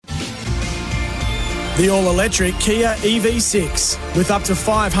The all-electric Kia EV6 with up to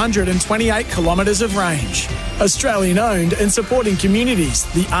 528 kilometres of range. Australian-owned and supporting communities,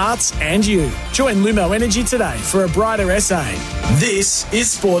 the arts and you. Join Lumo Energy today for a brighter SA. This is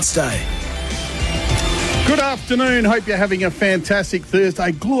Sportsday. Good afternoon. Hope you're having a fantastic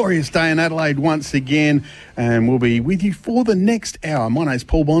Thursday. Glorious day in Adelaide once again. And we'll be with you for the next hour. My name's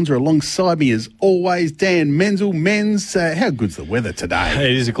Paul Bonser. Alongside me as always, Dan Menzel. MENZ, how good's the weather today?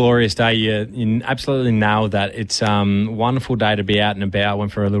 It is a glorious day. You absolutely nailed that. It's a wonderful day to be out and about.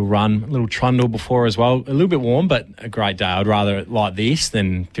 Went for a little run, a little trundle before as well. A little bit warm, but a great day. I'd rather it like this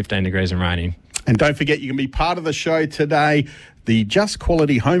than 15 degrees and raining. And don't forget, you can be part of the show today. The Just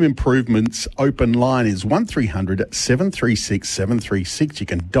Quality Home Improvements open line is 1300 736 736. You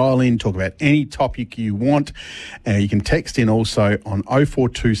can dial in, talk about any topic you want. You can text in also on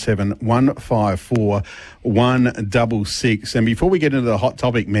 0427 154 166. And before we get into the hot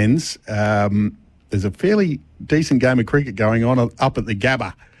topic, MENZ, there's a fairly decent game of cricket going on up at the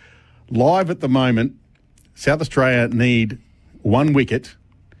Gabba. Live at the moment, South Australia need 1 wicket.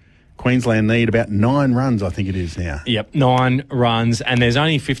 Queensland need about 9 runs, I think it is now. Yep, 9 runs, and there's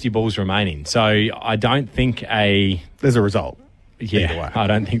only 50 balls remaining. So I don't think there's a result. Yeah, I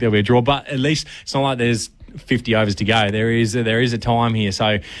don't think there'll be a draw, but at least it's not like there's 50 overs to go. There is a time here.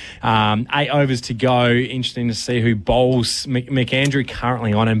 So 8 overs to go. Interesting to see who bowls. McAndrew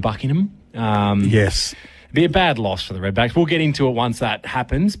currently on and Buckingham. Yes. Be a bad loss for the Redbacks. We'll get into it once that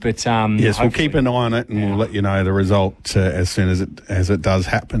happens, but yes, we'll keep an eye on it and we'll let you know the result as soon as it does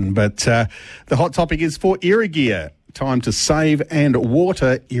happen. But the hot topic is for Irrigear. Time to save and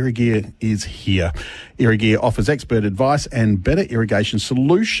water. Irrigear is here. Irrigear offers expert advice and better irrigation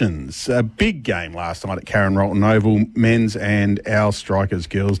solutions. A big game last night at Karen Rolton Oval. MENZ and our Strikers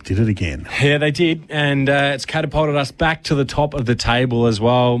girls did it again. Yeah, they did, and it's catapulted us back to the top of the table as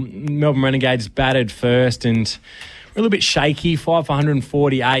well. Melbourne Renegades batted first and a little bit shaky, 5 for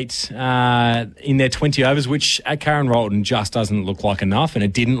 148 in their 20 overs, which at Karen Rolton just doesn't look like enough, and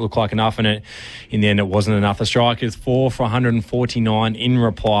it didn't look like enough, and in the end it wasn't enough. The Strikers 4 for 149 in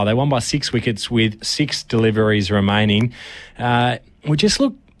reply. They won by 6 wickets with 6 deliveries remaining. We just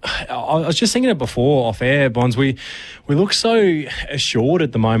look... I was just thinking it before off air, Bonds. We look so assured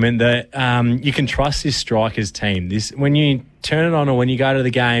at the moment that you can trust this Strikers team. When you turn it on or when you go to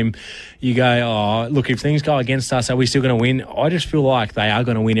the game, you go, oh, look, if things go against us, are we still going to win? I just feel like they are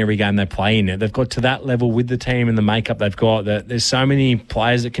going to win every game they play in. They've got to that level with the team and the makeup they've got. That there's so many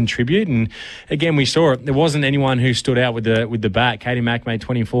players that contribute. And again, we saw it. There wasn't anyone who stood out with the bat. Katie Mack made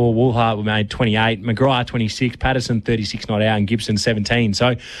 24, Woolhart made 28, McGrath 26, Patterson 36 not out, and Gibson 17.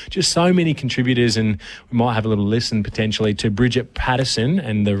 So just so many contributors, and we might have a little listen potentially to Bridget Patterson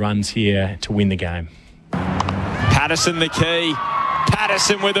and the runs here to win the game. Patterson the key.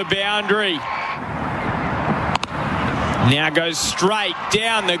 Patterson with a boundary. Now goes straight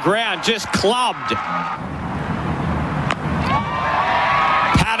down the ground, just clubbed.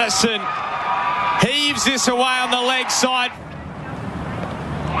 Patterson heaves this away on the leg side.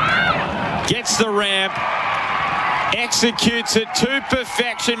 Gets the ramp. Executes it to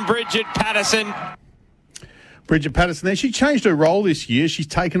perfection, Bridget Patterson. Bridget Patterson there. She changed her role this year. She's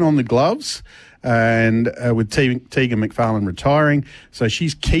taken on the gloves. And with Tegan McFarlane retiring, so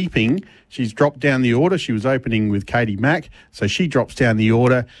she's dropped down the order. She was opening with Katie Mack, so she drops down the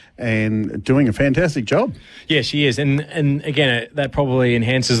order and doing a fantastic job. Yeah, she is. And again, that probably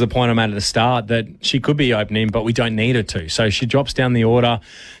enhances the point I made at the start that she could be opening, but we don't need her to. So she drops down the order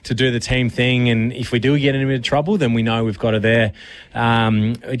to do the team thing, and if we do get in a bit of trouble, then we know we've got her there.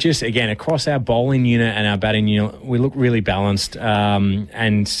 Just, again, across our bowling unit and our batting unit, we look really balanced,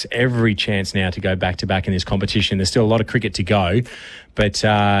 and every chance now to go back-to-back in this competition. There's still a lot of cricket to go, but,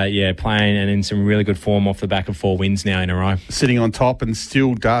 playing and in some really good form off the back of 4 wins now in a row. Sitting on top, and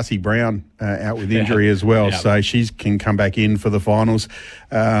still Darcy Brown out with injury as well, so she can come back in for the finals.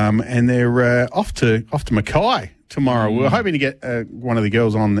 And they're off to Mackay tomorrow. We're hoping to get one of the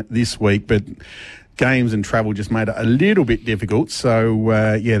girls on this week, but games and travel just made it a little bit difficult. So,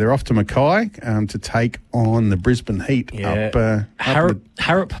 they're off to Mackay to take on the Brisbane Heat up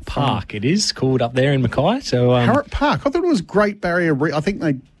Harrop Park. It is called up there in Mackay. So Harrop Park. I thought it was Great Barrier Reef. I think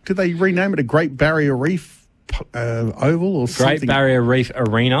did they rename it a Great Barrier Reef Oval or something? Great Barrier Reef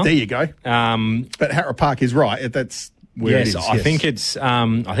Arena. There you go. But Harrop Park is right. That's where it is. I think it's.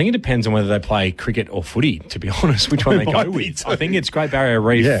 I think it depends on whether they play cricket or footy. To be honest, which one they go with. I think it's Great Barrier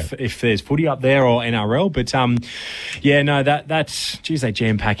Reef if there's footy up there or NRL. But that's. Geez, they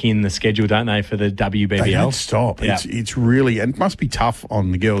jam pack in the schedule, don't they, for the WBBL? They don't stop. Yeah. It's really, and it must be tough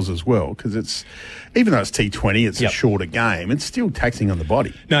on the girls as well because it's. Even though it's T20, it's a shorter game. It's still taxing on the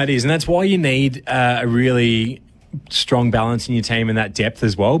body. No, it is, and that's why you need a really strong balance in your team and that depth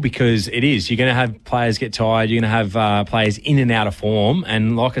as well, because it is. You're going to have players get tired. You're going to have players in and out of form.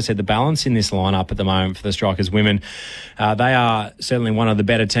 And like I said, the balance in this lineup at the moment for the Strikers women, they are certainly one of the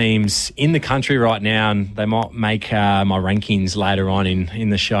better teams in the country right now, and they might make my rankings later on in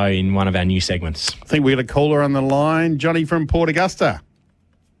the show in one of our new segments. I think we got a caller on the line, Johnny from Port Augusta.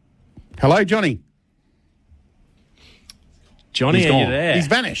 Hello, Johnny. Johnny, are you there? He's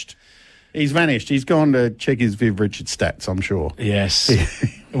vanished. He's gone to check his Viv Richards stats, I'm sure. Yes.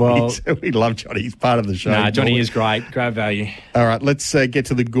 Well, we love Johnny. He's part of the show. Johnny is great. Great value. All right, let's get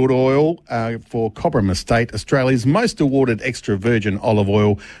to the good oil for Cobram Estate, Australia's most awarded extra virgin olive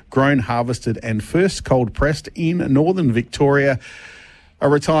oil, grown, harvested and first cold pressed in northern Victoria. A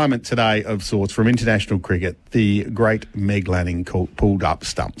retirement today of sorts from international cricket. The great Meg Lanning pulled up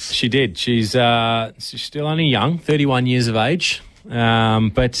stumps. She did. She's still only young, 31 years of age.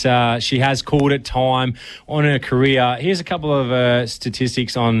 But she has called it time on her career. Here's a couple of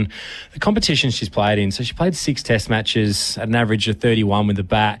statistics on the competitions she's played in. So she played 6 test matches at an average of 31 with the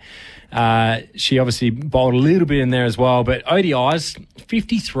bat. She obviously bowled a little bit in there as well, but ODIs,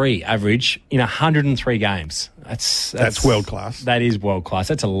 53 average in 103 games. That's world class. That is world class.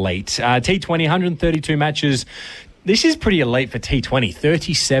 That's elite. T20, 132 matches. This is pretty elite for T20,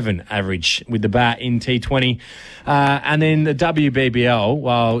 37 average with the bat in T20. And then the WBBL,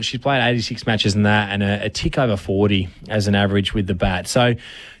 well, she's played 86 matches in that and a tick over 40 as an average with the bat. So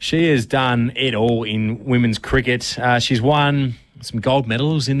she has done it all in women's cricket. She's won some gold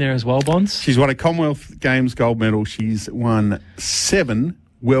medals in there as well, Bonds. She's won a Commonwealth Games gold medal. She's won 7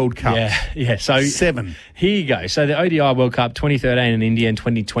 World Cups. Yeah. So 7. Here you go. So the ODI World Cup, 2013 in India and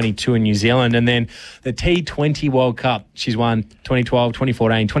 2022 in New Zealand. And then the T20 World Cup, she's won 2012,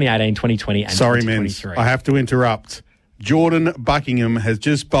 2014, 2018, 2020 and 2023. MENZ, I have to interrupt. Jordan Buckingham has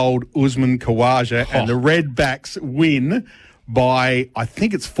just bowled Usman Khawaja and the Redbacks win by, I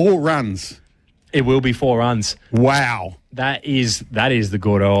think it's 4 runs. It will be 4 runs. Wow. That is the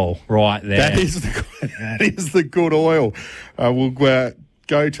good oil right there. That is the good oil. We'll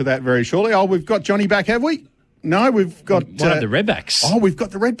go to that very shortly. Oh, we've got Johnny back, have we? No, we've got... One of the Redbacks. Oh, we've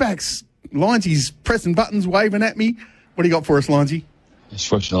got the Redbacks. Lindsay's pressing buttons, waving at me. What do you got for us, Lindsay?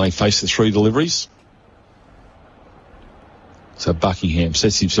 Fortunately, faced the 3 deliveries. So Buckingham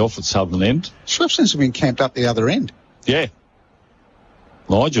sets himself at southern end. Swift seems to have been camped up the other end. Yeah.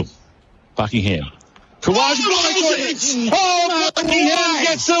 Nigel. Buckingham. Khawaja. Buckingham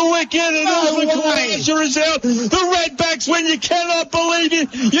gets the wicket and Khawaja is out. The Redbacks win. You cannot believe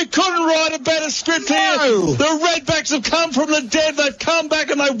it. You couldn't write a better script here. The Redbacks have come from the dead. They've come back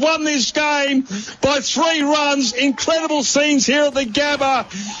and they've won this game by 3 runs. Incredible scenes here at the Gabba.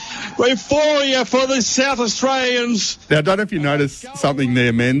 Euphoria for the South Australians. Now, I don't know if you noticed something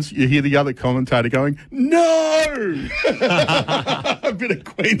there, MENZ. You hear the other commentator going, no! A bit of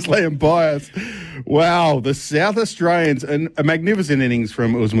Queensland bias. Wow, the South Australians, and a magnificent innings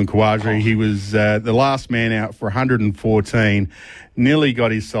from Usman Khawaja. He was the last man out for 114, nearly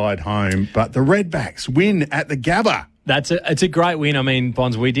got his side home, but the Redbacks win at the Gabba. It's a great win. I mean,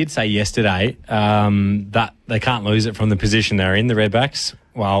 Bonds, we did say yesterday that they can't lose it from the position they're in, the Redbacks.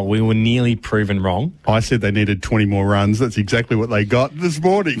 Well, we were nearly proven wrong. I said they needed 20 more runs. That's exactly what they got this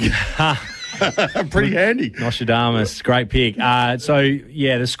morning. Pretty handy. Nostradamus, great pick.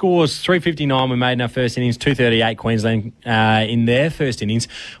 The scores, 359 we made in our first innings, 238 Queensland in their first innings.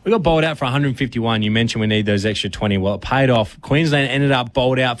 We got bowled out for 151. You mentioned we need those extra 20. Well, it paid off. Queensland ended up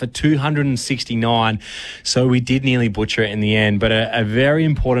bowled out for 269, so we did nearly butcher it in the end. But a very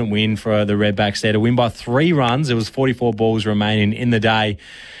important win for the Redbacks there to win by 3 runs. There was 44 balls remaining in the day.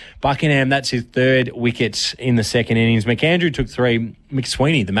 Buckingham, that's his 3rd wicket in the second innings. McAndrew took 3.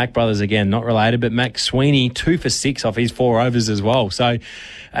 McSweeney, the Mac brothers again, not related, but McSweeney 2 for 6 off his 4 overs as well. So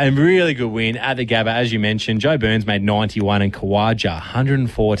a really good win at the Gabba, as you mentioned. Joe Burns made 91 and Khawaja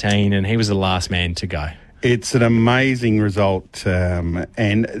 114, and he was the last man to go. It's an amazing result, and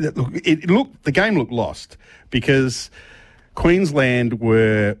the game looked lost because Queensland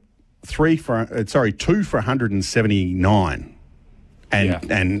were 2 for 179.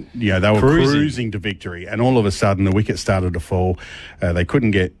 And they were cruising to victory. And all of a sudden, the wicket started to fall. They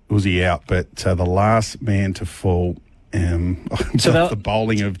couldn't get Uzi out, but the last man to fall, the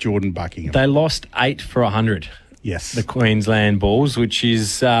bowling of Jordan Buckingham. They lost 8 for 100. Yes. The Queensland Bulls, which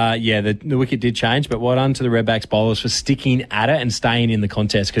is, the wicket did change, but well done to the Redbacks bowlers for sticking at it and staying in the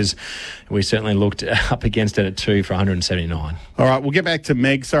contest, because we certainly looked up against it at 2 for 179. All right, we'll get back to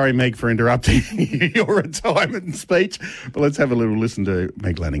Meg. Sorry, Meg, for interrupting your retirement speech, but let's have a little listen to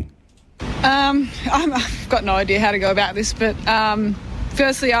Meg Lanning. I've got no idea how to go about this, but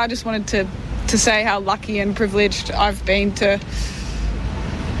firstly, I just wanted to say how lucky and privileged I've been to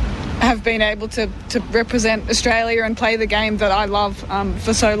have been able to represent Australia and play the game that I love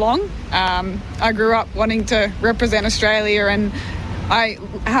for so long. I grew up wanting to represent Australia, and I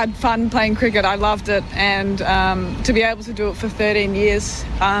had fun playing cricket. I loved it, and to be able to do it for 13 years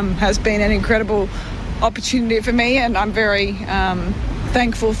has been an incredible opportunity for me, and I'm very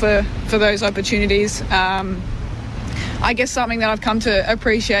thankful for those opportunities. I guess something that I've come to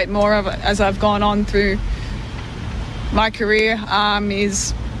appreciate more of as I've gone on through my career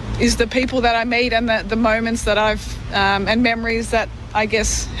is the people that I meet and the moments that I've and memories that I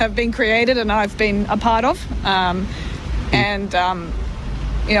guess have been created and I've been a part of. I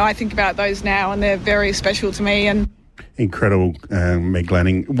think about those now, and they're very special to me. And incredible, Meg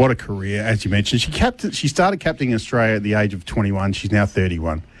Lanning. What a career, as you mentioned. She started captaining Australia at the age of 21. She's now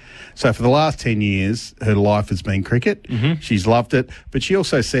 31. So for the last 10 years, her life has been cricket. Mm-hmm. She's loved it. But she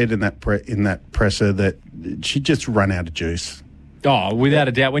also said in that presser that she'd just run out of juice. Oh, without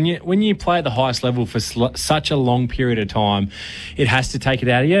a doubt. When you play at the highest level for such a long period of time, it has to take it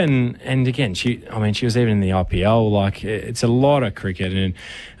out of you. And again, she was even in the IPL. Like, it's a lot of cricket. And,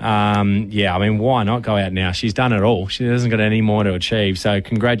 why not go out now? She's done it all. She hasn't got any more to achieve. So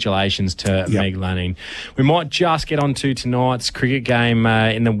congratulations to Meg Lanning. We might just get on to tonight's cricket game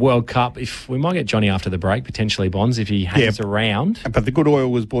in the World Cup. If we might get Johnny after the break, potentially, Bonds, if he hangs around. But the good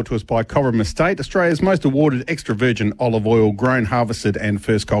oil was brought to us by Cobram Estate, Australia's most awarded extra virgin olive oil, grown, harvested and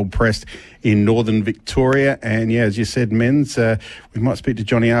first cold pressed in northern Victoria. And as you said, MENZ, we might speak to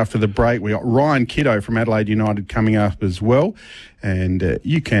Johnny after the break. We got Ryan KITTO from Adelaide United coming up as well. And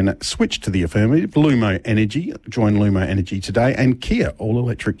you can switch to the affirmative. Lumo Energy, join Lumo Energy today. And Kia,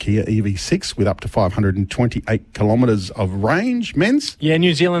 all-electric Kia EV6 with up to 528 kilometres of range. MENZ? Yeah,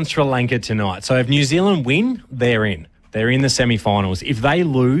 New Zealand, Sri Lanka tonight. So if New Zealand win, they're in. They're in the semi-finals. If they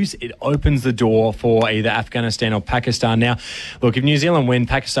lose, it opens the door for either Afghanistan or Pakistan. Now, look, if New Zealand win,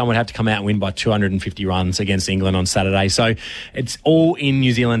 Pakistan would have to come out and win by 250 runs against England on Saturday. So it's all in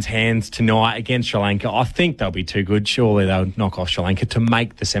New Zealand's hands tonight against Sri Lanka. I think they'll be too good. Surely they'll knock off Sri Lanka to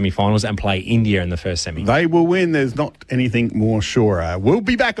make the semi-finals and play India in the first semi. They will win. There's not anything more sure. We'll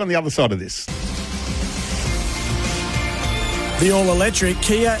be back on the other side of this. The all-electric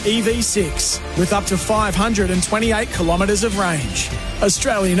Kia EV6 with up to 528 kilometres of range.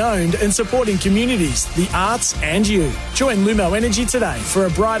 Australian-owned and supporting communities, the arts and you. Join Lumo Energy today for a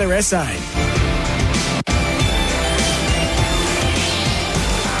brighter SA.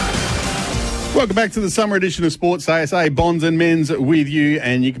 Welcome back to the summer edition of Sportsday. SA, Bonds and MENZ with you,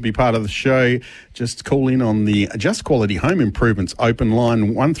 and you can be part of the show. Just call in on the Just Quality Home Improvements open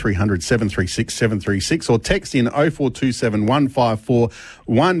line 1300 736 736 or text in 0427 154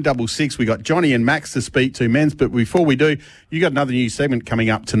 166. We got Johnny and Max to speak to, MENZ, but before we do, you got another new segment coming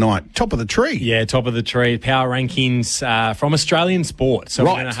up tonight. Top of the tree. Yeah, top of the tree. Power rankings from Australian sport. So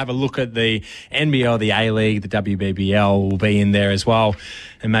we're going to have a look at the NBL, the A-League, the WBBL will be in there as well,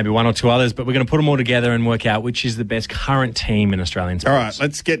 and maybe one or two others, but we're going to put them all together and work out which is the best current team in Australian sports. All right,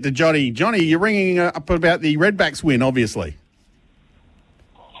 let's get to Johnny. Johnny, you're ringing up about the Redbacks win, obviously.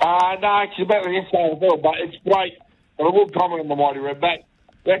 No, actually, about the SAFL, but it's great. But I will comment on the mighty Redback.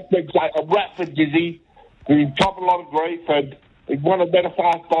 That's a rap for Dizzy. He's top a lot of grief, and he's one of the better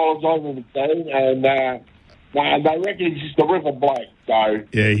fast bowlers over the team, and they reckon he's just a river bloke. So,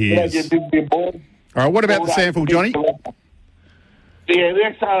 yeah, he is. All right, what about the sample, Johnny? Yeah,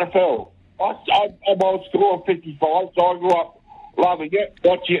 the SAFL. I'm old school, I'm 55, so I grew up loving it,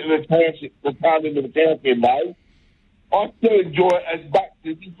 watching it the time into the champion days. I still enjoy it as much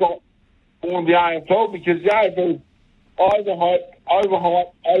as he's got on the AFL, because the AFL is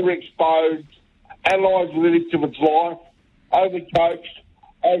overhyped, overexposed, analysed with each of its life, overcoached,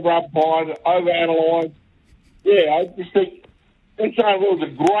 over-umpired, over-analysed. Yeah, I just think this AFL is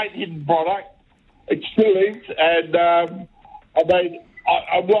a great hidden product. It still is, and I'm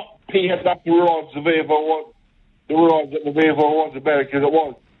not enough to realise the VFL was. To realise that the VFL wasn't better, because it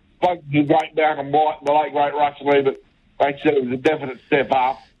was. Spoke to the great Malcolm White and the late great Russell Lee, but they said it was a definite step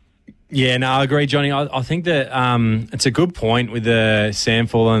up. Yeah, no, I agree, Johnny. I think that it's a good point with the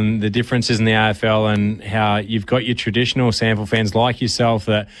SANFL and the differences in the AFL, and how you've got your traditional SANFL fans like yourself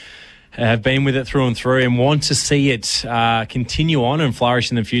that have been with it through and through and want to see it continue on and flourish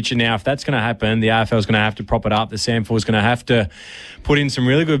in the future. Now, if that's going to happen, the AFL is going to have to prop it up. The SANFL is going to have to put in some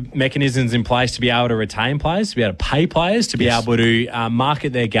really good mechanisms in place to be able to retain players, to be able to pay players, to be able to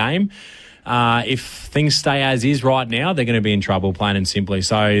market their game. If things stay as is right now, they're going to be in trouble, plain and simply.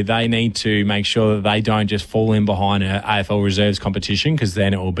 So they need to make sure that they don't just fall in behind an AFL reserves competition, because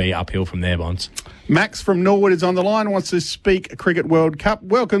then it will be uphill from there, Bonds. Max from Norwood is on the line, wants to speak Cricket World Cup.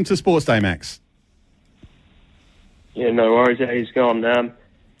 Welcome to Sportsday, Max. Yeah, no worries. How he's gone.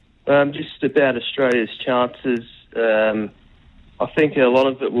 Just about Australia's chances. I think a lot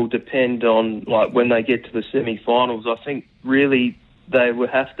of it will depend on when they get to the semi-finals. I think really they will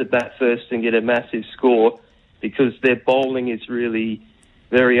have to bat first and get a massive score, because their bowling is really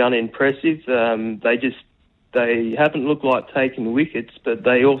very unimpressive. They haven't looked like taking wickets, but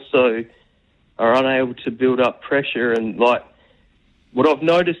they also are unable to build up pressure. And what I've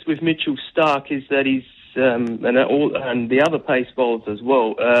noticed with Mitchell Starc is that he's and the other pace bowlers as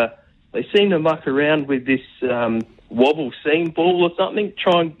well. They seem to muck around with this wobble seam ball or something.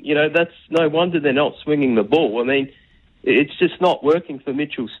 That's no wonder they're not swinging the ball. I mean, it's just not working for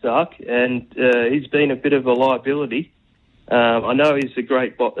Mitchell Starc, and he's been a bit of a liability. I know he's a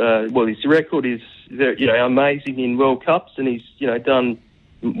great. His record is very, amazing in World Cups, and he's done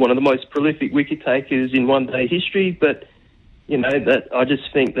one of the most prolific wicket takers in one-day history. But that I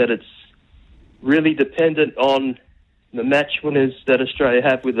just think that it's really dependent on the match winners that Australia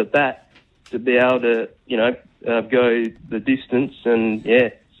have with a bat to be able to go the distance. And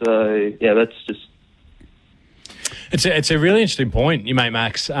that's just. It's a really interesting point you make,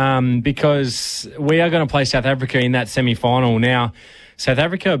 Max, because we are going to play South Africa in that semi-final. Now, South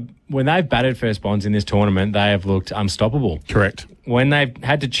Africa, when they've batted first, Bonds, in this tournament, they have looked unstoppable. Correct. When they've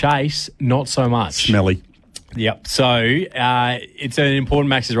had to chase, not so much. Smelly. Yep. So it's an important,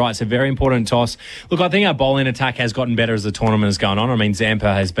 Max is right, it's a very important toss. Look, I think our bowling attack has gotten better as the tournament has gone on. I mean,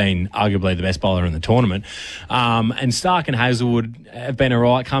 Zampa has been arguably the best bowler in the tournament. And Starc and Hazelwood have been all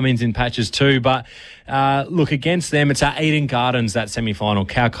right, come-ins in patches too. But look, against them, it's at Eden Gardens, that semi-final,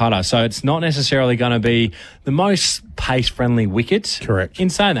 Calcutta. So it's not necessarily going to be the most pace-friendly wicket. Correct. In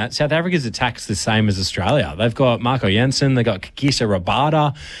saying that, South Africa's attack's the same as Australia. They've got Marco Jansen, they've got Kagisa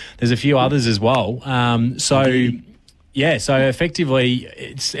Rabada. There's a few others as well. So effectively,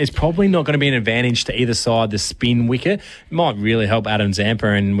 it's probably not going to be an advantage to either side. The spin wicket it might really help Adam Zampa,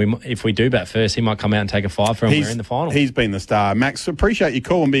 and if we do bat first, he might come out and take a 5 for him. We're in the final. He's been the star. Max, appreciate your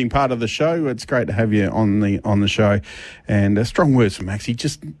call and being part of the show. It's great to have you on the show. And strong words from Max. He's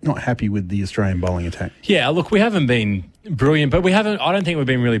just not happy with the Australian bowling attack. Yeah, look, we haven't been brilliant, but I don't think we've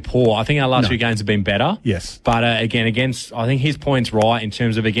been really poor. I think our last few games have been better. Yes. But again, I think his point's right in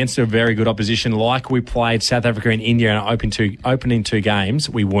terms of against a very good opposition, like we played South Africa and India in our opening 2 games,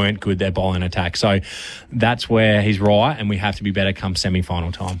 we weren't good their bowling attack. So that's where he's right, and we have to be better come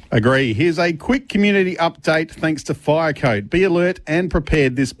semi-final time. Agree. Here's a quick community update thanks to Firecode. Be alert and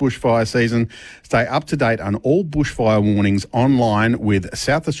prepared this bushfire season. Stay up to date on all bushfire warnings online with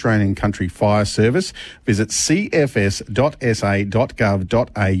South Australian Country Fire Service. Visit cfs.sa.gov.au.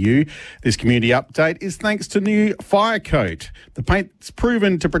 This community update is thanks to new Firecoat. The paint's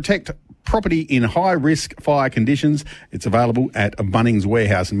proven to protect property in high-risk fire conditions. It's available at a Bunnings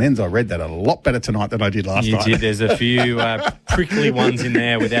Warehouse. And MENZ, I read that a lot better tonight than I did last night. You did. There's a few prickly ones in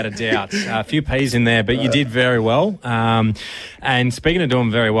there, without a doubt. A few P's in there, but you did very well. And speaking of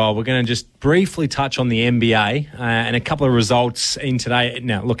doing very well, we're going to just briefly touch on the NBA and a couple of results in today.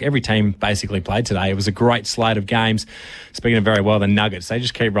 Now, look, every team basically played today. It was a great slate of games. Speaking of very well, the Nuggets, they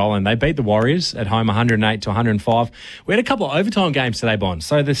just keep rolling. They beat the Warriors at home 108-105. We had a couple of overtime games today, Bond.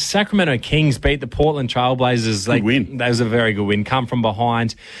 So the Sacramento Kings beat the Portland Trailblazers. Good win. That was a very good win. Come from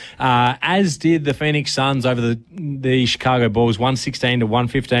behind. As did the Phoenix Suns over the Chicago Bulls,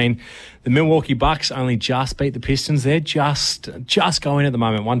 116-115. The Milwaukee Bucks only just beat the Pistons. They're just going at the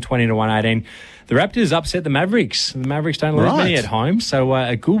moment, 120-118. The Raptors upset the Mavericks. The Mavericks don't lose many at home, so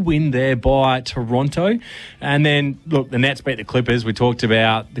a good win there by Toronto. And then, look, the Nets beat the Clippers. We talked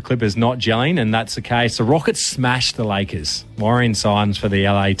about the Clippers not gelling, and that's the case. The Rockets smashed the Lakers. Worrying signs for the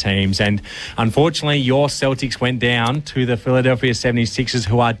LA teams. And unfortunately, your Celtics went down to the Philadelphia 76ers,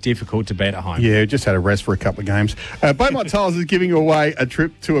 who are difficult to beat at home. Yeah, just had a rest for a couple of games. Beaumont Tiles is giving away a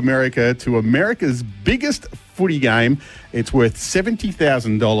trip to America, to America's biggest footy game. It's worth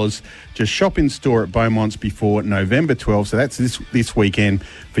 $70,000. Just shop in store at Beaumont's before November 12. So that's this weekend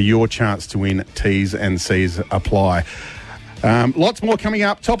for your chance to win. T's and C's apply. Lots more coming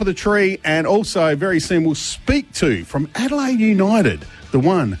up, top of the tree, and also very soon we'll speak to, from Adelaide United, the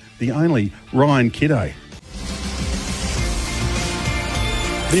one, the only Ryan KITTO.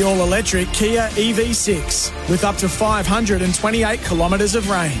 The all-electric Kia EV6 with up to 528 kilometres of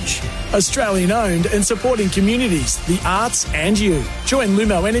range. Australian owned and supporting communities, the arts and you. Join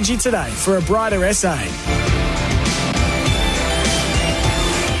Lumo Energy today for a brighter SA.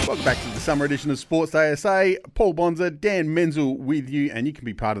 Welcome back to the summer edition of Sportsday SA. Paul Bonza, Dan Menzel with you, and you can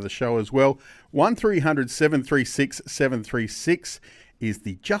be part of the show as well. 1300 736 736 is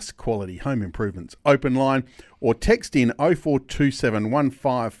the Just Quality Home Improvements open line, or text in 0427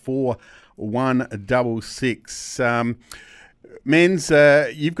 154 166.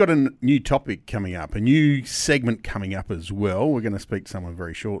 MENZ, you've got a new topic coming up, a new segment coming up as well. We're going to speak to someone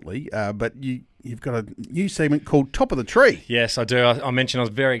very shortly, but you've got a new segment called Top of the Tree. Yes, I do. I mentioned I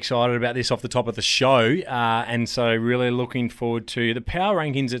was very excited about this off the top of the show, and so really looking forward to the Power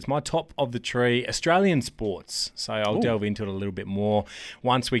Rankings. It's my top of the tree, Australian sports. So I'll delve into it a little bit more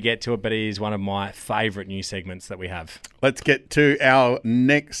once we get to it, but it is one of my favourite new segments that we have. Let's get to our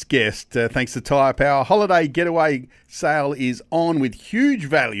next guest. Thanks to Tyre Power, Holiday Getaway sale is on with huge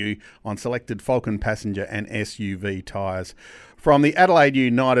value on selected Falcon passenger and SUV tyres. From the Adelaide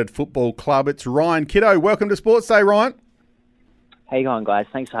United Football Club, it's Ryan KITTO. Welcome to Sports Day, Ryan. How you going, guys?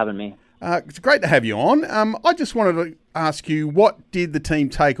 Thanks for having me. It's great to have you on. I just wanted to ask you, what did the team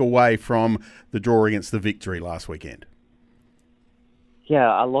take away from the draw against the Victory last weekend?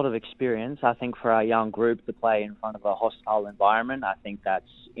 Yeah, a lot of experience. I think for our young group to play in front of a hostile environment, I think that's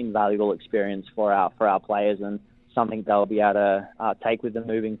invaluable experience for our players and something they'll be able to take with them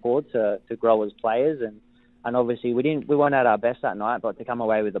moving forward to grow as players. And obviously we weren't at our best that night, but to come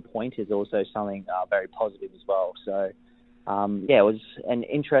away with a point is also something very positive as well. So it was an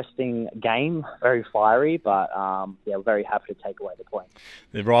interesting game, very fiery, but we're very happy to take away the point.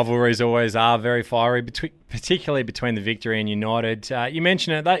 The rivalries always are very fiery, particularly between the Victory and United. You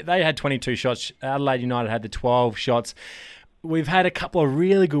mentioned it; they had 22 shots. Adelaide United had the 12 shots. We've had a couple of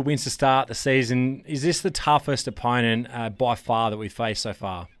really good wins to start the season. Is this the toughest opponent by far that we've faced so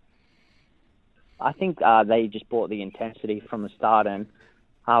far? I think they just brought the intensity from the start, and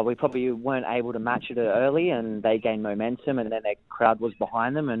we probably weren't able to match it early, and they gained momentum, and then their crowd was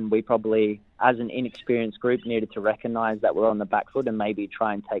behind them, and we probably, as an inexperienced group, needed to recognise that we're on the back foot and maybe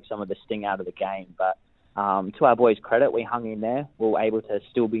try and take some of the sting out of the game. But to our boys' credit, we hung in there. We were able to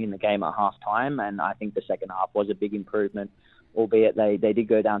still be in the game at half-time, and I think the second half was a big improvement, albeit they did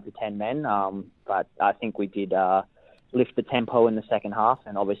go down to 10 men, but I think we did lift the tempo in the second half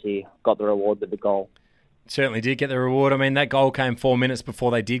and obviously got the reward with the goal. Certainly did get the reward. I mean, that goal came 4 minutes before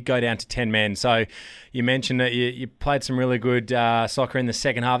they did go down to 10 men. So you mentioned that you played some really good soccer in the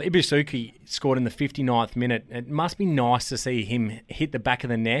second half. Ibusuki scored in the 59th minute. It must be nice to see him hit the back of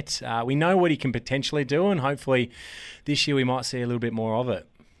the net. We know what he can potentially do, and hopefully this year we might see a little bit more of it.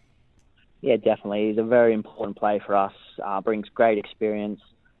 Yeah, definitely. He's a very important player for us, brings great experience,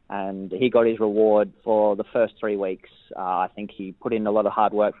 and he got his reward for the first 3 weeks. I think he put in a lot of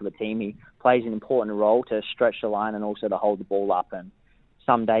hard work for the team. He plays an important role to stretch the line and also to hold the ball up. And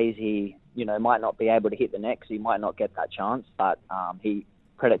some days he, might not be able to hit the net because he might not get that chance. But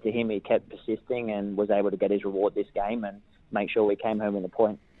credit to him, he kept persisting and was able to get his reward this game and make sure we came home with a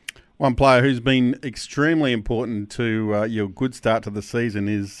point. One player who's been extremely important to your good start to the season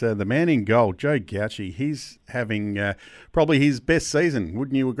is the man in goal, Joe Gauci. He's having probably his best season.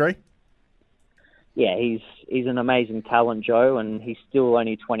 Wouldn't you agree? Yeah, he's an amazing talent, Joe, and he's still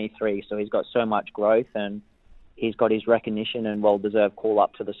only 23, so he's got so much growth, and he's got his recognition and well-deserved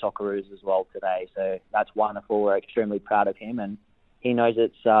call-up to the Socceroos as well today. So that's wonderful. We're extremely proud of him, and he knows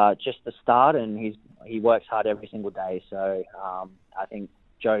it's just the start, and he works hard every single day. So I think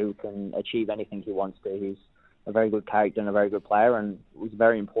Joe can achieve anything he wants to. He's a very good character and a very good player, and was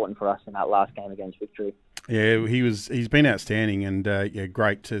very important for us in that last game against Victory. Yeah, he's been outstanding, and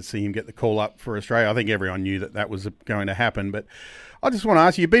great to see him get the call up for Australia. I think everyone knew that was going to happen, but I just want to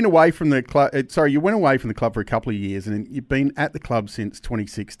ask you, you've been away from the club. You went away from the club for a couple of years, and you've been at the club since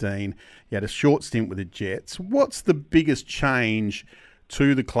 2016. You had a short stint with the Jets. What's the biggest change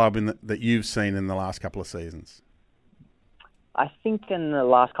to the club that you've seen in the last couple of seasons? I think in the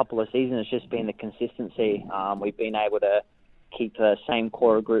last couple of seasons, it's just been the consistency. We've been able to keep the same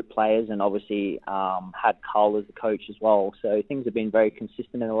core of group players, and obviously had Carl as the coach as well. So things have been very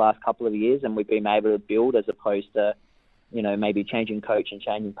consistent in the last couple of years, and we've been able to build as opposed to, maybe changing coach and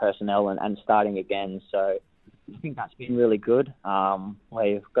changing personnel and starting again. So I think that's been really good.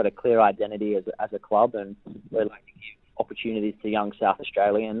 We've got a clear identity as a club, and we're like to give opportunities to young South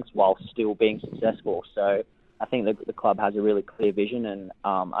Australians while still being successful. So I think the club has a really clear vision, and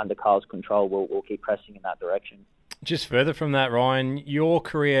under Carl's control, we'll keep pressing in that direction. Just further from that, Ryan, your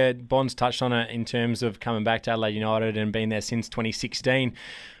career, Bonds touched on it in terms of coming back to Adelaide United and being there since 2016.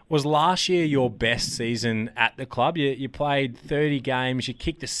 Was last year your best season at the club? You played 30 games, you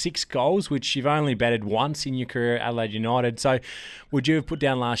kicked 6 goals, which you've only batted once in your career at Adelaide United. So would you have put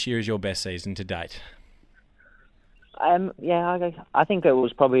down last year as your best season to date? Yeah, I think it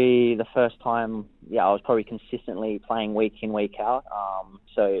was probably the first time, I was probably consistently playing week in, week out.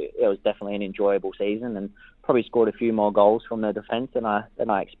 So it was definitely an enjoyable season and probably scored a few more goals from the defence than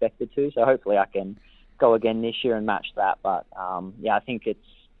I expected to. So hopefully I can go again this year and match that. But I think it's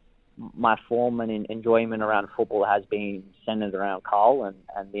my form and enjoyment around football has been centred around Carl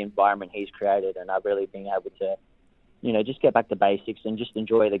and the environment he's created. And I've really been able to, just get back to basics and just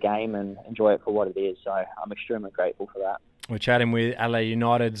enjoy the game and enjoy it for what it is. So I'm extremely grateful for that. We're chatting with Adelaide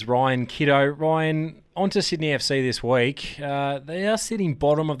United's Ryan KITTO. Ryan, on to Sydney FC this week. They are sitting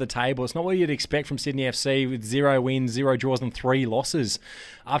bottom of the table. It's not what you'd expect from Sydney FC with 0 wins, 0 draws and 3 losses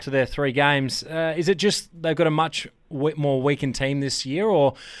after their 3 games. Is it just they've got a much more weakened team this year,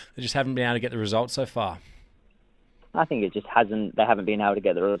 or they just haven't been able to get the results so far? I think it just hasn't. They haven't been able to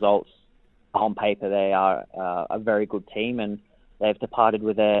get the results. On paper, they are a very good team, and they've departed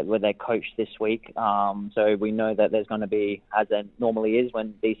with their coach this week. So we know that there's going to be, as there normally is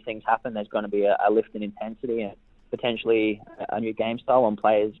when these things happen, there's going to be a lift in intensity and potentially a new game style on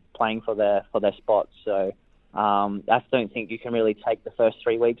players playing for their spots. So I just don't think you can really take the first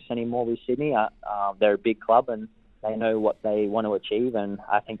 3 weeks anymore with Sydney. They're a big club and they know what they want to achieve, and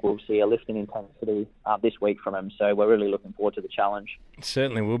I think we'll see a lift in intensity this week from them. So we're really looking forward to the challenge.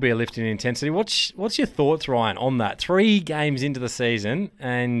 Certainly will be a lift in intensity. What's your thoughts, Ryan, on that? 3 games into the season,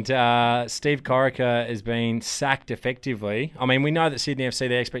 and Steve Corica has been sacked effectively. I mean, we know that Sydney FC,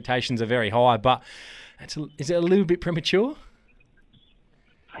 their expectations are very high, but is it a little bit premature?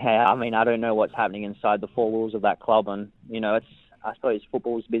 Yeah, I mean, I don't know what's happening inside the 4 walls of that club, and I suppose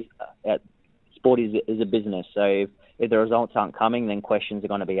football's sport is a business, so if the results aren't coming, then questions are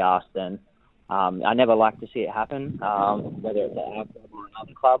going to be asked. And I never like to see it happen, whether it's at our club or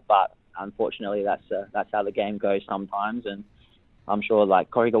another club. But unfortunately, that's how the game goes sometimes. And I'm sure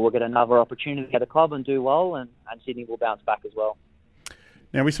Corrigan will get another opportunity at a club and do well, and Sydney will bounce back as well.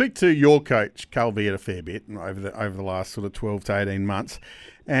 Now, we speak to your coach, Carl Viet, a fair bit over the last sort of 12 to 18 months,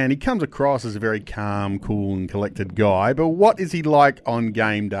 and he comes across as a very calm, cool and collected guy. But what is he like on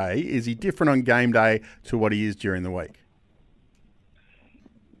game day? Is he different on game day to what he is during the week?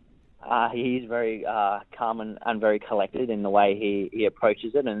 He's very calm and very collected in the way he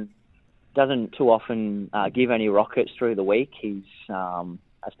approaches it, and doesn't too often give any rockets through the week. He's, I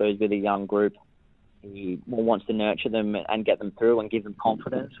suppose, with a young group, he more wants to nurture them and get them through and give them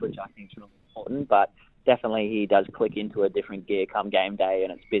confidence, which I think is really important. But definitely he does click into a different gear come game day,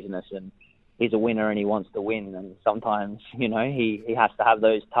 and it's business, and he's a winner and he wants to win. And sometimes, he has to have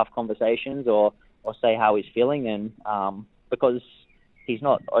those tough conversations or say how he's feeling. And because he's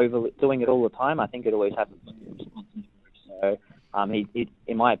not doing it all the time, I think it always happens. So he,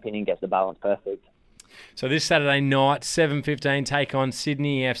 in my opinion, gets the balance perfect. So this Saturday night, 7:15, take on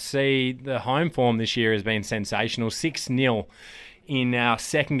Sydney FC. The home form this year has been sensational. 6-0 in our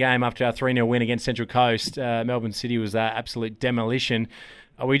second game after our 3-0 win against Central Coast. Melbourne City was that absolute demolition.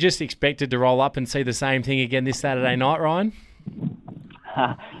 Are we just expected to roll up and see the same thing again this Saturday night, Ryan?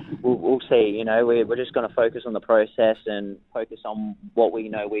 We'll see. We're just going to focus on the process and focus on what we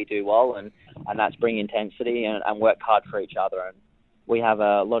know we do well, and that's bring intensity and work hard for each other. And we have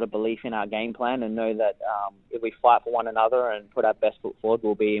a lot of belief in our game plan and know that if we fight for one another and put our best foot forward,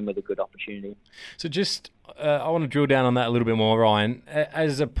 we'll be in with a good opportunity. So I want to drill down on that a little bit more, Ryan.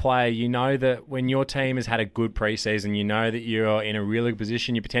 As a player, you know that when your team has had a good preseason, you know that you're in a really good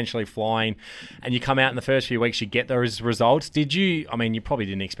position, you're potentially flying, and you come out in the first few weeks, you get those results. You probably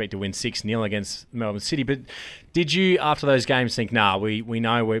didn't expect to win 6-0 against Melbourne City, but did you, after those games, think, we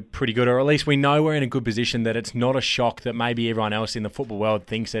know we're pretty good, or at least we know we're in a good position, that it's not a shock that maybe everyone else in the football world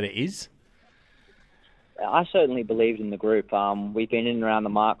thinks that it is? I certainly believed in the group. We've been in and around the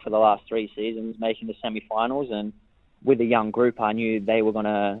mark for the last 3 seasons, making the semi-finals, and with a young group, I knew they were going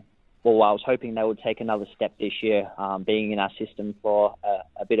to, I was hoping they would take another step this year. Being in our system for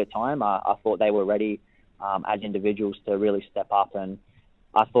a bit of time, I thought they were ready as individuals to really step up, and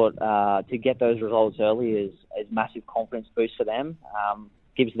I thought to get those results early is massive confidence boost for them.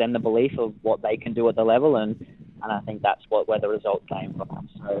 Gives them the belief of what they can do at the level, and I think that's where the result came from.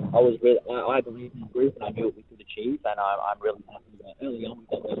 So I believe in the group, and I knew what we could achieve, and I'm really happy that early on we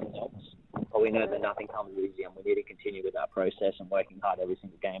got those results. But we know that nothing comes easy, and we need to continue with our process and working hard every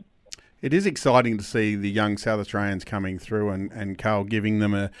single game. It is exciting to see the young South Australians coming through and Carl giving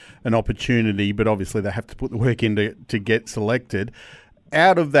them an opportunity, but obviously they have to put the work in to get selected.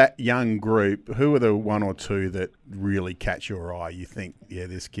 Out of that young group, who are the one or two that really catch your eye? You think, yeah,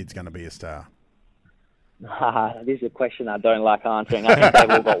 this kid's going to be a star? This is a question I don't like answering. I think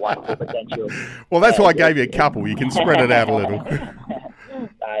they've all got wonderful potential. Well, that's why I gave you a couple. You can spread it out a little.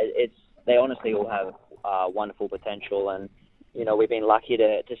 They honestly all have wonderful potential, and we've been lucky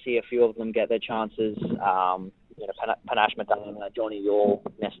to see a few of them get their chances. Panache Madonna, Johnny Yall,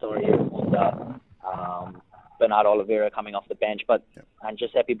 Nestor, Bernard Oliveira coming off the bench, and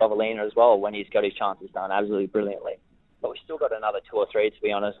Giuseppe Bovalina as well when he's got his chances done absolutely brilliantly. But we've still got another 2 or 3, to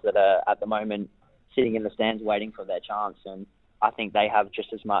be honest, that are at the moment sitting in the stands waiting for their chance, and I think they have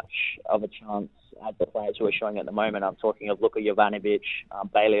just as much of a chance as the players who are showing at the moment. I'm talking of Luka Jovanovic,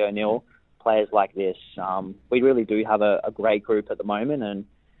 Bailey O'Neill, players like this. We really do have a great group at the moment, and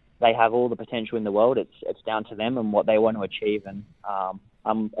they have all the potential in the world. It's down to them and what they want to achieve, and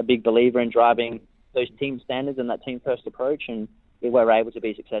I'm a big believer in driving those team standards and that team-first approach, and if we're able to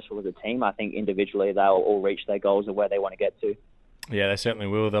be successful as a team, I think individually they'll all reach their goals of where they want to get to. Yeah, they certainly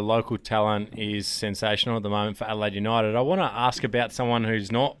will. The local talent is sensational at the moment for Adelaide United. I want to ask about someone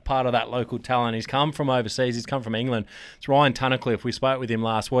who's not part of that local talent. He's come from overseas. He's come from England. It's Ryan Tunnicliffe. We spoke with him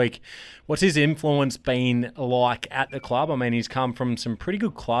last week. What's his influence been like at the club? I mean, he's come from some pretty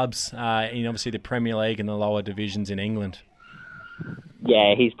good clubs in obviously the Premier League and the lower divisions in England.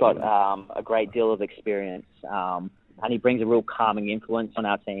 Yeah, he's got a great deal of experience, and he brings a real calming influence on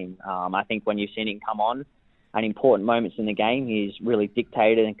our team. I think when you've seen him come on, at important moments in the game, he's really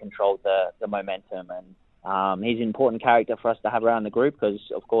dictated and controlled the momentum. And he's an important character for us to have around the group because,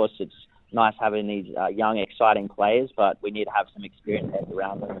 of course, it's nice having these young, exciting players, but we need to have some experienced heads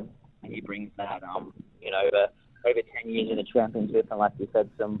around them. And he brings that, over 10 years in the Championship, and like you said,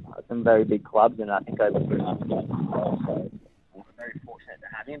 some very big clubs, and I think over 3 months ago as well. So we're very fortunate to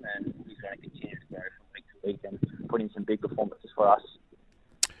have him, and he's going to continue to grow from week to week and put in some big performances for us.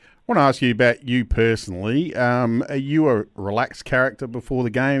 I want to ask you about you personally. Are you a relaxed character before the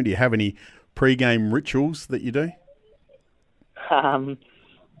game? Do you have any pre-game rituals that you do?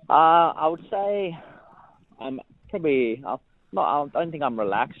 I would say I'm probably I don't think I'm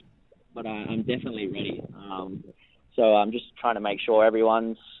relaxed, but I'm definitely ready. So I'm just trying to make sure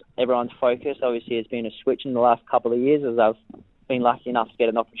everyone's focused. Obviously, it's been a switch in the last couple of years as I've been lucky enough to get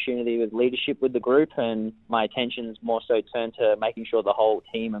an opportunity with leadership with the group, and my attention's more so turned to making sure the whole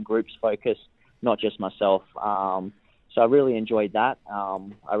team and group's focused, not just myself. So I really enjoyed that.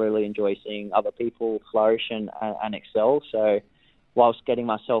 I really enjoy seeing other people flourish and excel. So whilst getting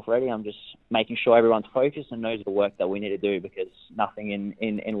myself ready, I'm just making sure everyone's focused and knows the work that we need to do, because nothing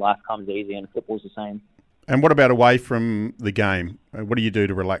in life comes easy, and football's the same. And what about away from the game? What do you do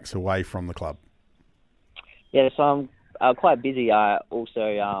to relax away from the club? Yeah, so I'm quite busy. I also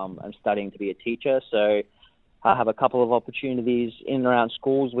am studying to be a teacher, so I have a couple of opportunities in and around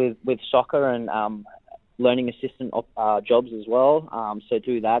schools with soccer and learning assistant jobs as well. So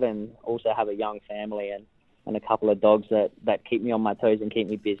do that, and also have a young family and a couple of dogs that keep me on my toes and keep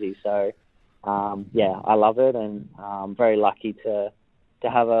me busy. So I love it, and I'm very lucky to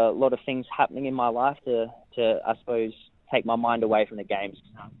have a lot of things happening in my life to I suppose take my mind away from the games.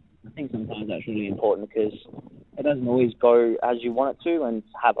 I think sometimes that's really important because it doesn't always go as you want it to, and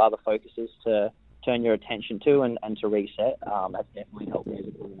have other focuses to turn your attention to and to reset. That's definitely helped me as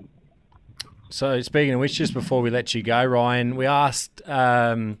a player. So speaking of which, just before we let you go, Ryan, we asked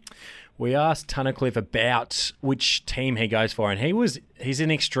Tunnicliffe about which team he goes for, and he's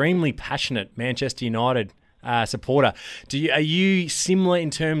an extremely passionate Manchester United supporter. Are you similar in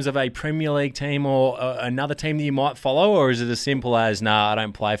terms of a Premier League team or another team that you might follow, or is it as simple as, I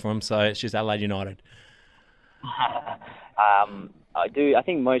don't play for them, so it's just Adelaide United? I do. I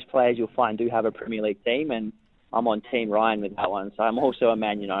think most players you'll find do have a Premier League team, and I'm on Team Ryan with that one. So I'm also a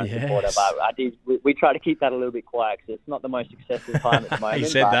Man United supporter, but we try to keep that a little bit quiet because it's not the most successful time at the moment. He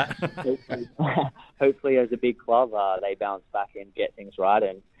said that. Hopefully, as a big club, they bounce back and get things right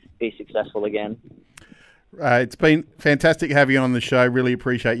and be successful again. It's been fantastic having you on the show. Really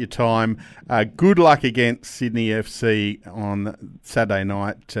appreciate your time. Good luck against Sydney FC on Saturday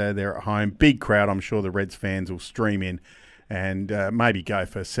night. They're at home. Big crowd. I'm sure the Reds fans will stream in and maybe go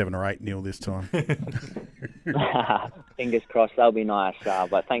for 7 or 8-0 this time. Fingers crossed. That'll be nice.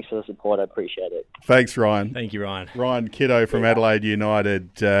 But thanks for the support. I appreciate it. Thanks, Ryan. Thank you, Ryan. Ryan KITTO from Adelaide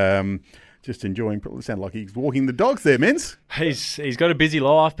United. Just enjoying. It sounds like he's walking the dogs there, Menz. He's got a busy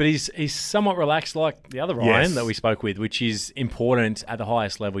life, but he's somewhat relaxed, like the other Ryan that we spoke with, which is important at the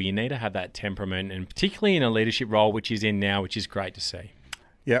highest level. You need to have that temperament, and particularly in a leadership role, which he's in now, which is great to see.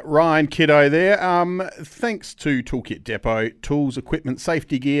 Yeah, Ryan Kitto there. Thanks to Toolkit Depot, tools, equipment,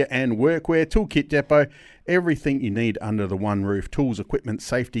 safety gear and workwear. Toolkit Depot, everything you need under the one roof. Tools, equipment,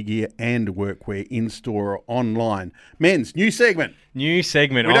 safety gear and workwear in-store or online. Men's, new segment. New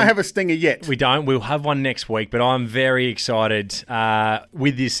segment. We don't have a stinger yet. We don't. We'll have one next week, but I'm very excited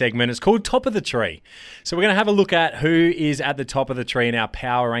with this segment. It's called Top of the Tree. So we're going to have a look at who is at the top of the tree in our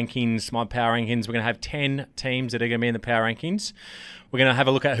power rankings, my power rankings. We're going to have 10 teams that are going to be in the power rankings. We're going to have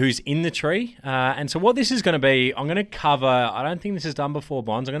a look at who's in the tree. And so what this is going to be, I'm going to cover, I don't think this is done before,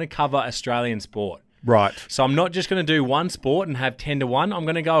 Bonds, I'm going to cover Australian sport. Right. So I'm not just going to do one sport and have 10 to 1. I'm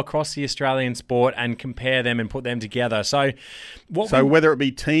going to go across the Australian sport and compare them and put them together. So whether it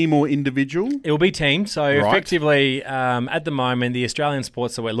be team or individual? It will be team. So right. Effectively, at the moment, the Australian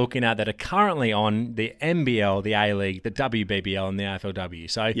sports that we're looking at that are currently on the NBL, the A-League, the WBBL and the AFLW.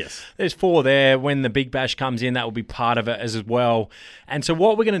 So yes. There's 4 there. When the Big Bash comes in, that will be part of it as well. And so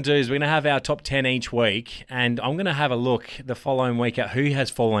what we're going to do is we're going to have our top 10 each week, and I'm going to have a look the following week at who has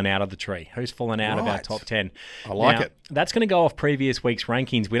fallen out of the tree, who's fallen out of our top 10. I like it. That's going to go off previous week's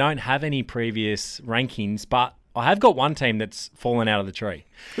rankings. We don't have any previous rankings, but I have got one team that's fallen out of the tree.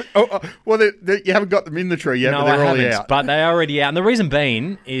 Well, you haven't got them in the tree yet, no, but they're I already haven't, out. But they're already out. And the reason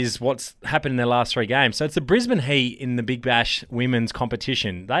being is what's happened in their last 3 games. So it's the Brisbane Heat in the Big Bash women's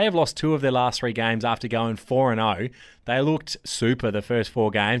competition. They have lost 2 of their last 3 games after going 4-0. They looked super the first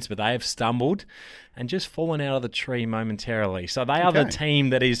 4 games, but they have stumbled and just fallen out of the tree momentarily. So they are the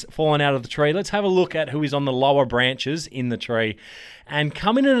team that is fallen out of the tree. Let's have a look at who is on the lower branches in the tree. And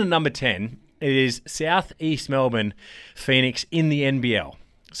coming in at number 10, it is South East Melbourne Phoenix in the NBL.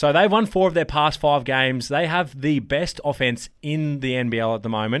 So they've won 4 of their past 5 games. They have the best offense in the NBL at the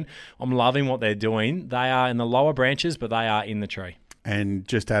moment. I'm loving what they're doing. They are in the lower branches, but they are in the tree. And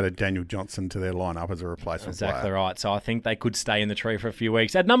just added Daniel Johnson to their lineup as a replacement Exactly player. right. So I think they could stay in the tree for a few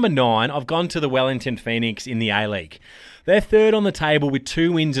weeks. At number 9, I've gone to the Wellington Phoenix in the A-League. They're third on the table with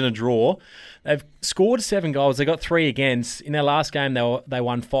 2 wins and a draw. They've scored 7 goals. They got 3 against. In their last game, they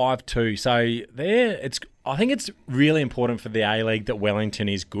won 5-2. So I think it's really important for the A-League that Wellington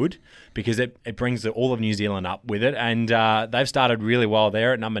is good because it brings all of New Zealand up with it. And they've started really well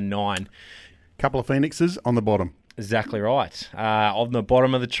there at number 9. Couple of Phoenixes on the bottom. Exactly right. On the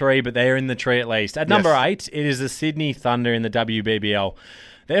bottom of the tree, but they're in the tree at least. At number 8, it is the Sydney Thunder in the WBBL.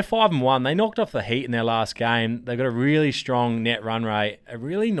 They're 5-1. They knocked off the Heat in their last game. They've got a really strong net run rate, a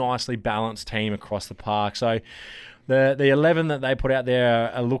really nicely balanced team across the park. So the 11 that they put out there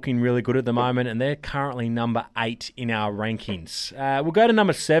are looking really good at the moment, and they're currently number 8 in our rankings. We'll go to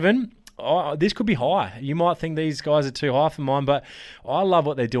number 7. Oh, this could be high. You might think these guys are too high for mine, but I love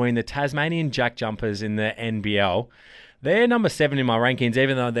what they're doing. The Tasmanian Jack Jumpers in the NBL. They're number 7 in my rankings,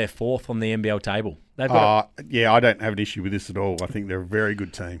 even though they're 4th on the NBL table. I don't have an issue with this at all. I think they're a very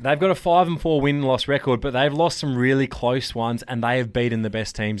good team. They've got a 5-4 win-loss record, but they've lost some really close ones, and they have beaten the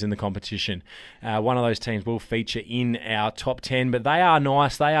best teams in the competition. One of those teams will feature in our top 10, but they are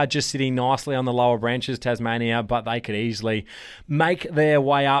nice. They are just sitting nicely on the lower branches, Tasmania, but they could easily make their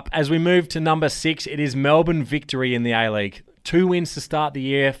way up. As we move to number 6, it is Melbourne Victory in the A-League. 2 wins to start the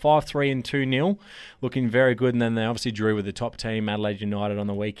year, 5-3 and 2-0. Looking very good. And then they obviously drew with the top team, Adelaide United, on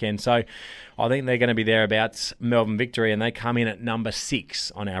the weekend. So I think they're going to be thereabouts, Melbourne Victory, and they come in at number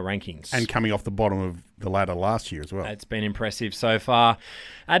 6 on our rankings. And coming off the bottom of the ladder last year as well. It's been impressive so far.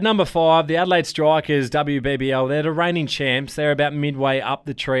 At number 5, the Adelaide Strikers, WBBL. They're the reigning champs. They're about midway up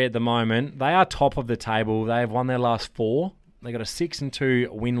the tree at the moment. They are top of the table. They have won their last 4. They got a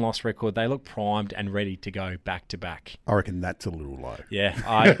 6-2 win-loss record. They look primed and ready to go back-to-back. I reckon that's a little low. Yeah.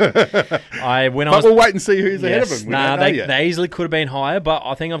 But we'll wait and see who's ahead of them. They easily could have been higher, but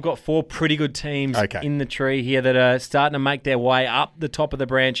I think I've got 4 pretty good teams in the tree here that are starting to make their way up the top of the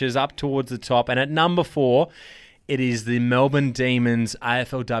branches, up towards the top. And at number 4, it is the Melbourne Demons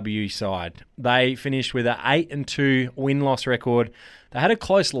AFLW side. They finished with an 8-2 win-loss record. They had a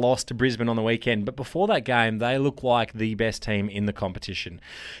close loss to Brisbane on the weekend, but before that game, they look like the best team in the competition.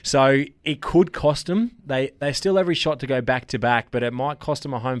 So it could cost them. They still have every shot to go back-to-back, but it might cost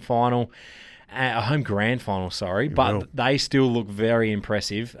them a home grand final, but they still look very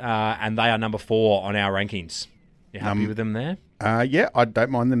impressive, and they are number 4 on our rankings. You happy with them there? Yeah, I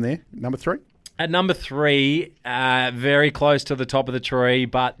don't mind them there. Number 3? At number 3, very close to the top of the tree,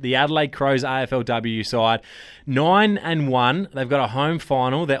 but the Adelaide Crows AFLW side, 9-1. They've got a home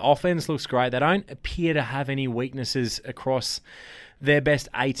final. Their offense looks great. They don't appear to have any weaknesses across their best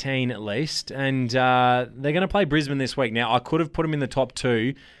 18 at least. And they're going to play Brisbane this week. Now, I could have put them in the top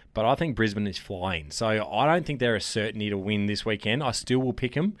 2, but I think Brisbane is flying. So I don't think they're a certainty to win this weekend. I still will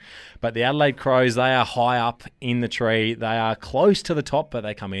pick them. But the Adelaide Crows, they are high up in the tree. They are close to the top, but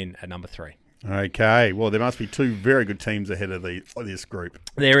they come in at number 3. Okay, well, there must be 2 very good teams ahead of this group.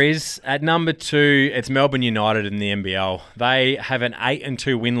 There is. At number 2, it's Melbourne United in the NBL. They have an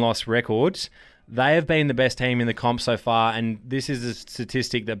 8-2 win-loss record. They have been the best team in the comp so far, and this is a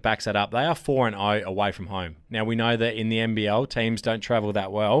statistic that backs that up. They are 4-0 away from home. Now, we know that in the NBL, teams don't travel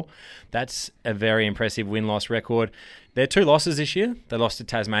that well. That's a very impressive win-loss record. Their 2 losses this year, they lost to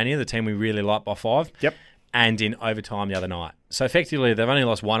Tasmania, the team we really like, by 5. Yep. And in overtime the other night. So effectively, they've only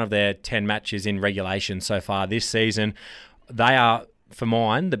lost 1 of their 10 matches in regulation so far this season. They are, for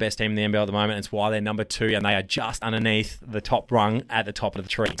mine, the best team in the NBL at the moment. It's why they're number 2, and they are just underneath the top rung at the top of the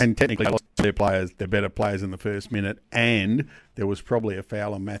tree. And technically, they lost their players, their better players in the first minute, and there was probably a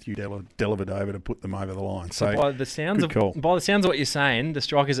foul on Matthew Dellavedova to put them over the line. So by the sounds of what you're saying, the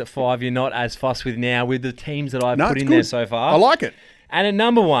strikers at 5, you're not as fussed with now with the teams that I've put in there so far. I like it. And at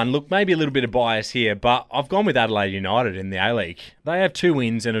number 1, look, maybe a little bit of bias here, but I've gone with Adelaide United in the A-League. They have 2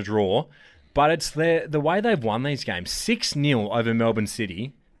 wins and a draw, but it's the way they've won these games. 6-0 over Melbourne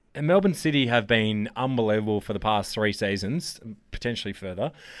City. And Melbourne City have been unbelievable for the past 3 seasons, potentially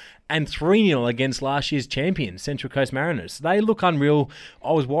further. And 3-0 against last year's champions, Central Coast Mariners. They look unreal.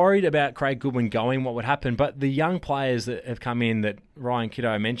 I was worried about Craig Goodwin going, what would happen, but the young players that have come in that Ryan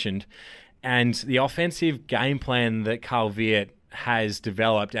Kitto mentioned, and the offensive game plan that Carl Viet has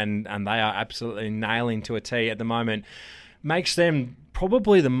developed, and they are absolutely nailing to a T at the moment, makes them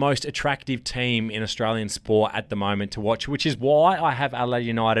probably the most attractive team in Australian sport at the moment to watch, which is why I have Adelaide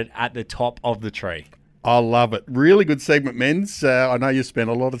United at the top of the tree. I love it. Really good segment, Menz. I know you spent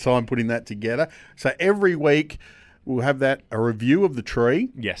a lot of time putting that together. So every week we'll have a review of the tree.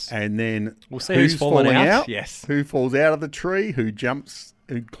 Yes. And then we'll see who's falling out. Yes. Who falls out of the tree, who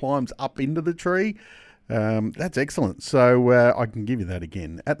climbs up into the tree. That's excellent. So I can give you that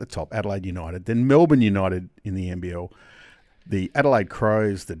again. At the top, Adelaide United, then Melbourne United in the NBL, the Adelaide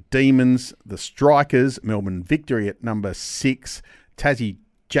Crows, the Demons, the Strikers, Melbourne Victory at number 6, Tassie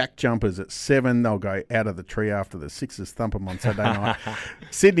Jack Jumpers at 7. They'll go out of the tree after the Sixers thump them on Saturday night.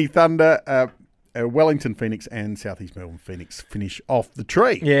 Sydney Thunder, Wellington Phoenix and Southeast Melbourne Phoenix finish off the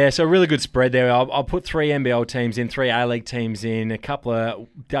tree. Yeah, so a really good spread there. I'll put 3 NBL teams in, 3 A-League teams in, a couple of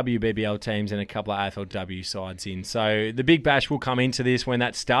WBBL teams and a couple of AFLW sides in. So the Big Bash will come into this when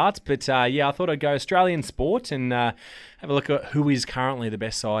that starts. But I thought I'd go Australian sport and have a look at who is currently the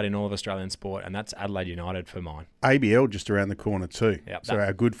best side in all of Australian sport, and that's Adelaide United for mine. ABL just around the corner too. Yep, so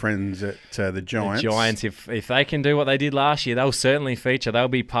our good friends at the Giants. The Giants, if they can do what they did last year, they'll certainly feature. They'll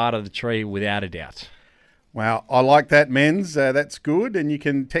be part of the tree without a doubt. Wow, I like that, Menz. That's good. And you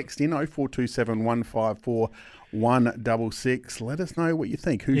can text in 0427 154 166. Let us know what you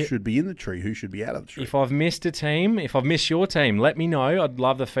think. Who should be in the tree? Who should be out of the tree? If I've missed a team, if I've missed your team, let me know. I'd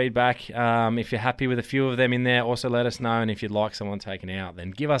love the feedback. If you're happy with a few of them in there, also let us know. And if you'd like someone taken out,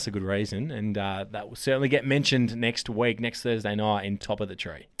 then give us a good reason. And that will certainly get mentioned next week, next Thursday night in Top of the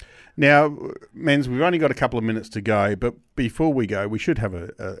Tree. Now, Menz, we've only got a couple of minutes to go, but before we go, we should have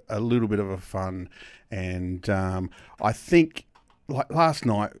a little bit of a fun. And I think, like last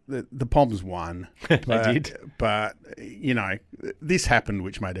night, the Poms won. They did. But, this happened,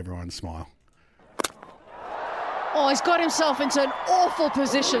 which made everyone smile. Oh, he's got himself into an awful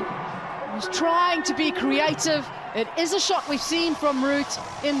position. He's trying to be creative. It is a shot we've seen from Root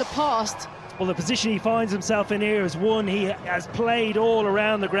in the past. Well, the position he finds himself in here is one he has played all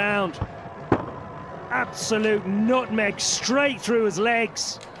around the ground. Absolute nutmeg straight through his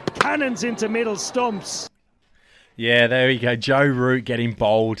legs. Cannons into middle stumps. Yeah, there we go. Joe Root getting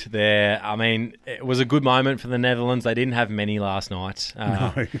bowled there. I mean, it was a good moment for the Netherlands. They didn't have many last night.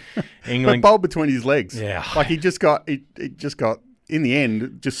 No. England but bowled between his legs. Yeah. Like it just got, in the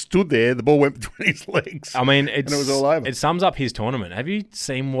end, just stood there. The ball went between his legs. I mean, and it was all over. It sums up his tournament. Have you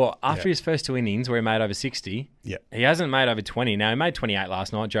seen after his first 2 innings where he made over 60, he hasn't made over 20. Now, he made 28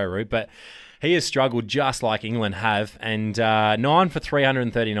 last night, Joe Root, but he has struggled just like England have. And 9 for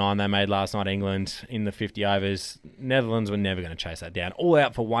 339 they made last night, England, in the 50 overs. Netherlands were never going to chase that down. All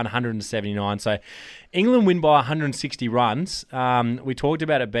out for 179. So England win by 160 runs. We talked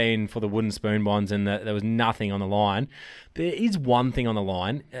about it being for the wooden spoon bonds and that there was nothing on the line. There is one thing on the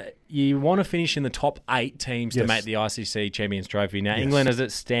line. You want to finish in the top 8 teams to make the ICC Champions Trophy. Now, England, as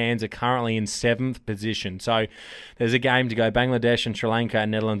it stands, are currently in 7th position. So there's a game to go. Bangladesh and Sri Lanka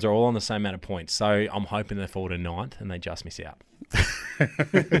and Netherlands are all on the same amount of points. So I'm hoping they fall to 9th and they just miss out.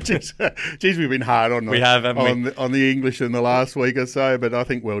 Geez, we've been hard on on the English in the last week or so, but I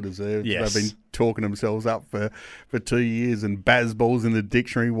think well deserved. Yes. They've been talking themselves up for 2 years, and Bazball's in the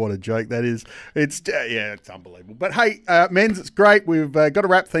dictionary. What a joke that is. It's unbelievable. But hey, men's, it's great. We've got to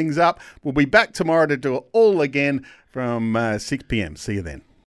wrap things up. We'll be back tomorrow to do it all again from 6 p.m. See you then.